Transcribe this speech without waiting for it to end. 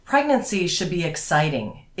Pregnancy should be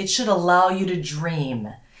exciting. It should allow you to dream.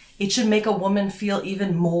 It should make a woman feel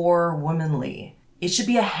even more womanly. It should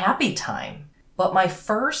be a happy time. But my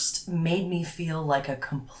first made me feel like a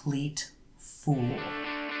complete fool.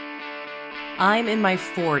 I'm in my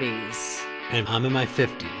 40s. And I'm in my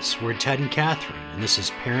 50s. We're Ted and Catherine, and this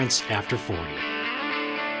is Parents After 40.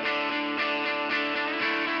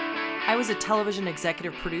 I was a television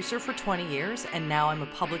executive producer for 20 years, and now I'm a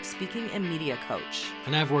public speaking and media coach.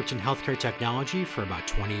 And I've worked in healthcare technology for about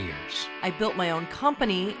 20 years. I built my own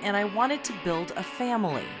company, and I wanted to build a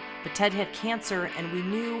family. But Ted had cancer, and we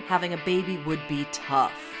knew having a baby would be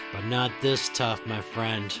tough. But not this tough, my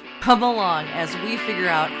friend. Come along as we figure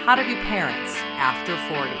out how to be parents after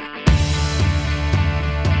 40.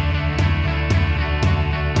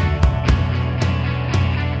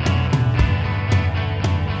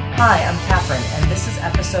 Hi, I'm Catherine, and this is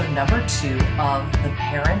episode number 2 of the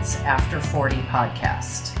Parents After 40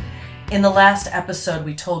 podcast. In the last episode,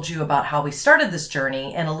 we told you about how we started this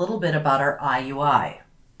journey and a little bit about our IUI.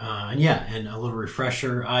 And a little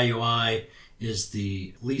refresher, IUI is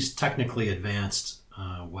the least technically advanced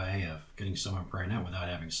way of getting someone pregnant without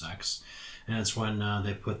having sex. And it's when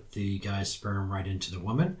they put the guy's sperm right into the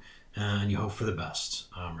woman, and you hope for the best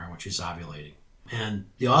right when she's ovulating. And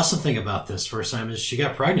the awesome thing about this first time is she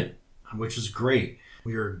got pregnant, which was great.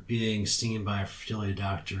 We were being seen by a fertility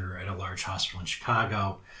doctor at a large hospital in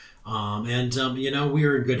Chicago. We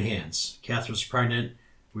were in good hands. Catherine was pregnant.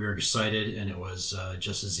 We were excited, and it was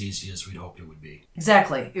just as easy as we'd hoped it would be.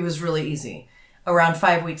 Exactly. It was really easy. Around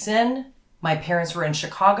 5 weeks in, my parents were in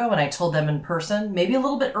Chicago, and I told them in person, maybe a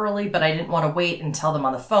little bit early, but I didn't want to wait and tell them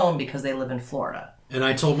on the phone because they live in Florida. And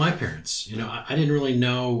I told my parents, I didn't really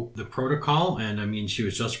know the protocol. And she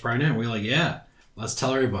was just pregnant. And we were like, yeah, let's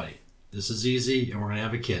tell everybody. This is easy and we're going to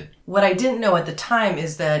have a kid. What I didn't know at the time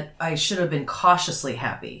is that I should have been cautiously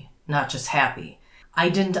happy, not just happy. I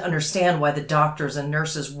didn't understand why the doctors and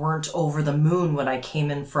nurses weren't over the moon when I came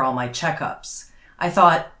in for all my checkups. I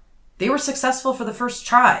thought they were successful for the first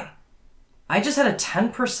try. I just had a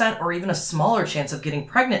 10% or even a smaller chance of getting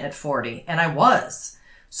pregnant at 40, and I was.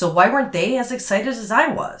 So why weren't they as excited as I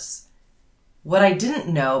was? What I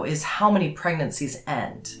didn't know is how many pregnancies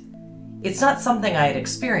end. It's not something I had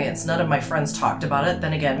experienced. None of my friends talked about it.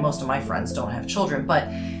 Then again, most of my friends don't have children. But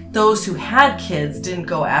those who had kids didn't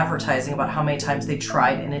go advertising about how many times they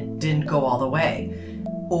tried and it didn't go all the way.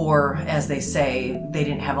 Or, as they say, they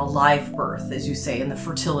didn't have a live birth, as you say, in the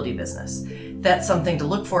fertility business. That's something to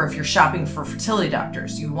look for if you're shopping for fertility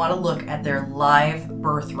doctors. You want to look at their live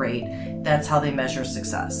birth rate. That's how they measure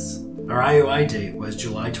success. Our IUI date was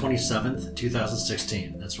July 27th,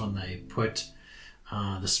 2016. That's when they put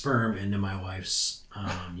the sperm into my wife's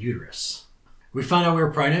uterus. We found out we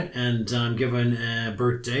were pregnant and given a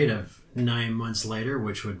birth date of 9 months later,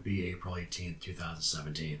 which would be April 18th,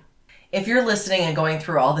 2017. If you're listening and going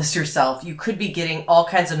through all this yourself, you could be getting all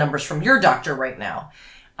kinds of numbers from your doctor right now.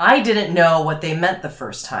 I didn't know what they meant the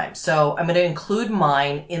first time, so I'm going to include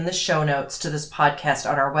mine in the show notes to this podcast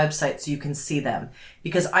on our website so you can see them.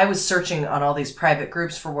 Because I was searching on all these private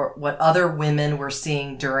groups for what other women were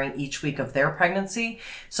seeing during each week of their pregnancy.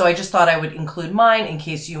 So I just thought I would include mine in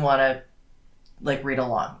case you want to read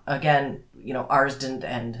along. Again, ours didn't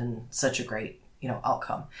end in such a great,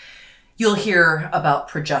 outcome. You'll hear about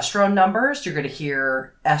progesterone numbers. You're going to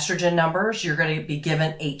hear estrogen numbers. You're going to be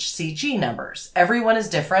given HCG numbers. Everyone is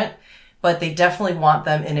different, but they definitely want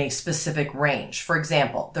them in a specific range. For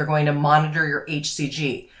example, they're going to monitor your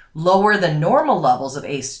HCG. Lower than normal levels of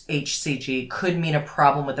HCG could mean a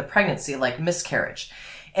problem with the pregnancy, like miscarriage.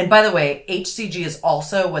 And by the way, HCG is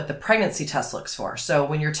also what the pregnancy test looks for. So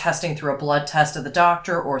when you're testing through a blood test at the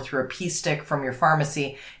doctor or through a pee stick from your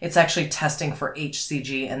pharmacy, it's actually testing for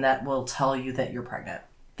HCG, and that will tell you that you're pregnant.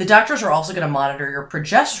 The doctors are also going to monitor your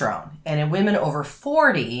progesterone. And in women over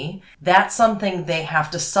 40, that's something they have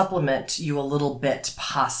to supplement you a little bit,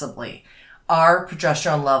 possibly. Our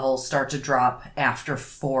progesterone levels start to drop after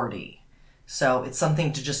 40. So it's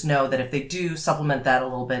something to just know that if they do supplement that a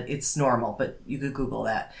little bit, it's normal, but you could Google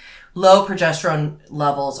that. Low progesterone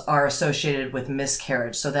levels are associated with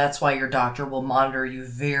miscarriage, so that's why your doctor will monitor you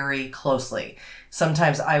very closely.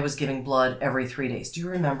 Sometimes I was giving blood every 3 days. Do you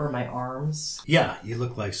remember my arms? Yeah, you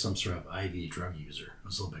look like some sort of IV drug user. It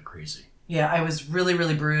was a little bit crazy. Yeah, I was really,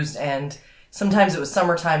 really bruised, and sometimes it was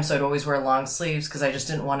summertime, so I'd always wear long sleeves because I just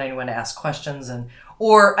didn't want anyone to ask questions,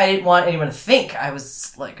 or I didn't want anyone to think I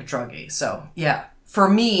was like a druggie. So, yeah. For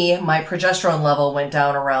me, my progesterone level went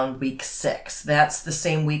down around week 6. That's the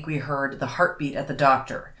same week we heard the heartbeat at the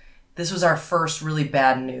doctor. This was our first really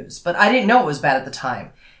bad news, but I didn't know it was bad at the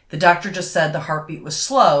time. The doctor just said the heartbeat was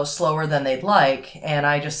slow, slower than they'd like. And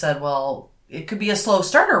I just said, well, it could be a slow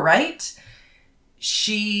starter, right?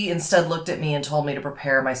 She instead looked at me and told me to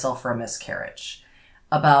prepare myself for a miscarriage.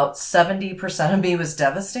 About 70% of me was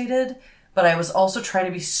devastated, but I was also trying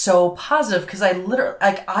to be so positive because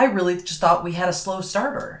I really just thought we had a slow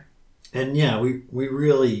starter. And yeah, we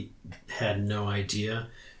really had no idea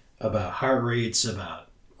about heart rates, about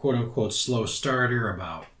quote unquote slow starter,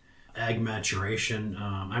 about egg maturation.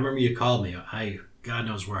 I remember you called me. God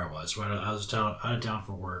knows where I was. I was out of town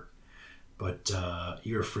for work, but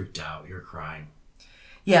you were freaked out. You were crying.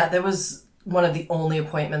 Yeah, that was one of the only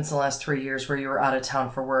appointments in the last 3 years where you were out of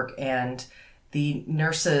town for work, and the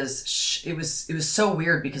nurses, it was so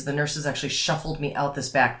weird because the nurses actually shuffled me out this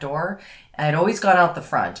back door. I had always gone out the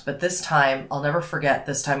front, but this time, I'll never forget,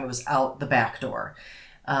 this time it was out the back door.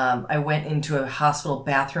 I went into a hospital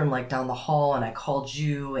bathroom like down the hall, and I called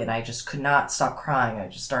you, and I just could not stop crying. I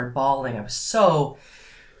just started bawling. I was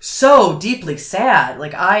so deeply sad.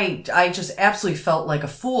 Like I just absolutely felt like a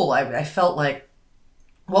fool. I felt like,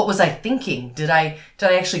 what was I thinking? Did I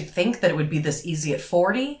actually think that it would be this easy at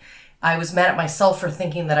 40? I was mad at myself for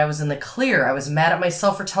thinking that I was in the clear. I was mad at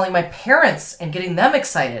myself for telling my parents and getting them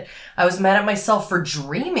excited. I was mad at myself for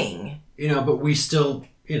dreaming. But we still,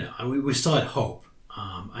 we still had hope.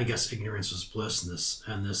 I guess ignorance was bliss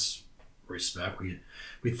in this respect.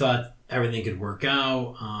 We thought everything could work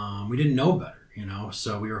out. We didn't know better,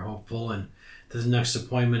 so we were hopeful. And the next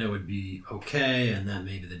appointment, it would be okay. And then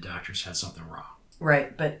maybe the doctors had something wrong.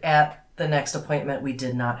 Right. But at the next appointment, we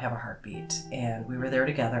did not have a heartbeat, and we were there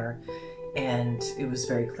together, and it was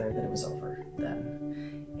very clear that it was over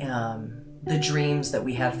then. The dreams that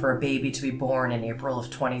we had for a baby to be born in April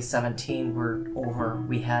of 2017 were over.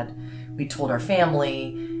 We told our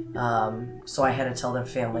family, so I had to tell their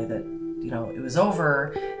family that, it was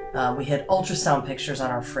over. We had ultrasound pictures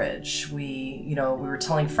on our fridge. We were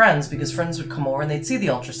telling friends because friends would come over and they'd see the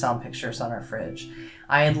ultrasound pictures on our fridge.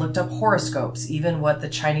 I had looked up horoscopes, even what the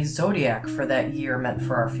Chinese zodiac for that year meant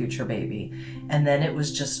for our future baby. And then it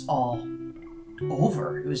was just all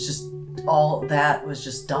over. It was just, all that was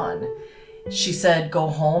just done. She said, go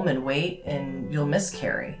home and wait and you'll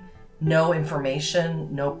miscarry. No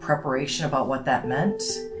information, no preparation about what that meant.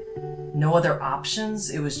 No other options.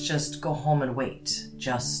 It was just go home and wait.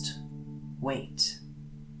 Just wait.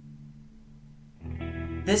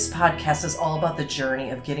 This podcast is all about the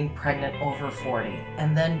journey of getting pregnant over 40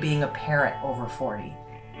 and then being a parent over 40.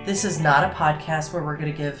 This is not a podcast where we're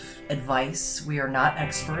going to give advice. We are not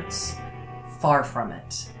experts. Far from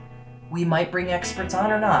it. We might bring experts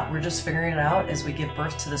on or not. We're just figuring it out as we give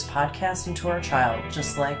birth to this podcast and to our child,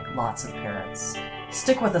 just like lots of parents.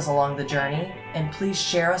 Stick with us along the journey, and please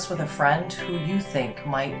share us with a friend who you think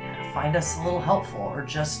might find us a little helpful or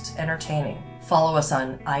just entertaining. Follow us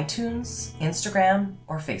on iTunes, Instagram,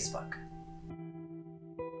 or Facebook.